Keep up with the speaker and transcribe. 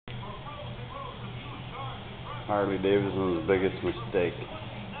Harley Davidson's biggest mistake.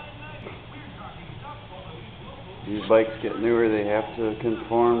 These bikes get newer, they have to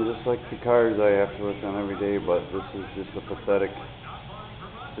conform just like the cars I have to work on every day, but this is just a pathetic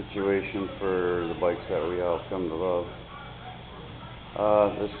situation for the bikes that we all come to love.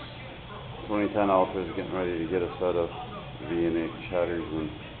 This 2010 Ultra is getting ready to get a set of V&H headers and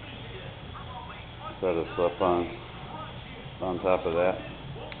a set of slip-ons. On top of that,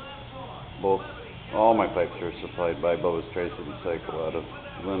 all my pipes are supplied by Bubba's Tracer Cycle out of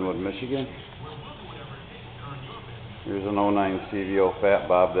Linwood, Michigan. Here's an 09 CVO Fat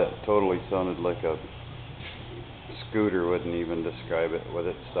Bob that totally sounded like a scooter, wouldn't even describe it with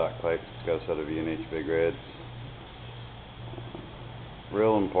its stock pipes. It's got a set of V&H Big Reds.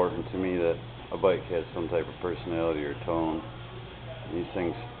 Real important to me that a bike has some type of personality or tone. These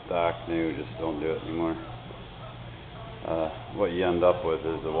things stock new just don't do it anymore. What you end up with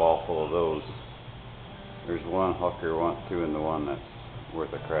is a wall full of those. There's one hooker, two into one that's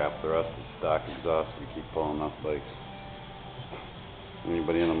worth of crap. The rest is stock exhaust. We keep pulling off bikes.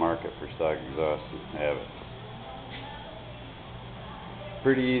 Anybody in the market for stock exhaust, have it.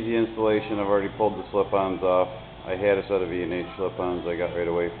 Pretty easy installation. I've already pulled the slip-ons off. I had a set of V&H slip-ons I got right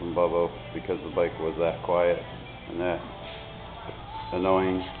away from Bubba because the bike was that quiet and that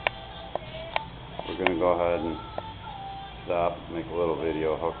annoying. We're going to go ahead and stop, make a little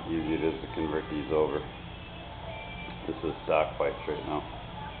video how easy it is to convert these over. This is stock pipes right now.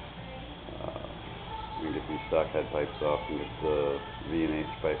 We can get these stock head pipes off and get the V&H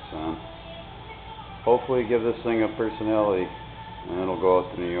pipes on. Hopefully give this thing a personality, and it'll go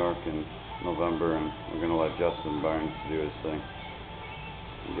out to New York in November, and we're going to let Justin Barnes do his thing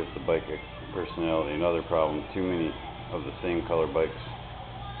and give the bike a personality. Another problem, too many of the same color bikes,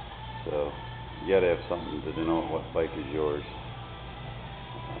 so you gotta have something to denote what bike is yours.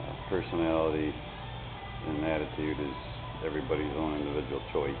 Personality and attitude is everybody's own individual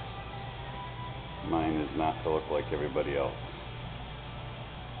choice. Mine is not to look like everybody else.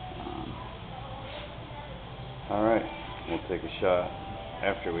 Alright, we'll take a shot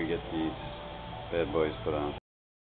after we get these bad boys put on.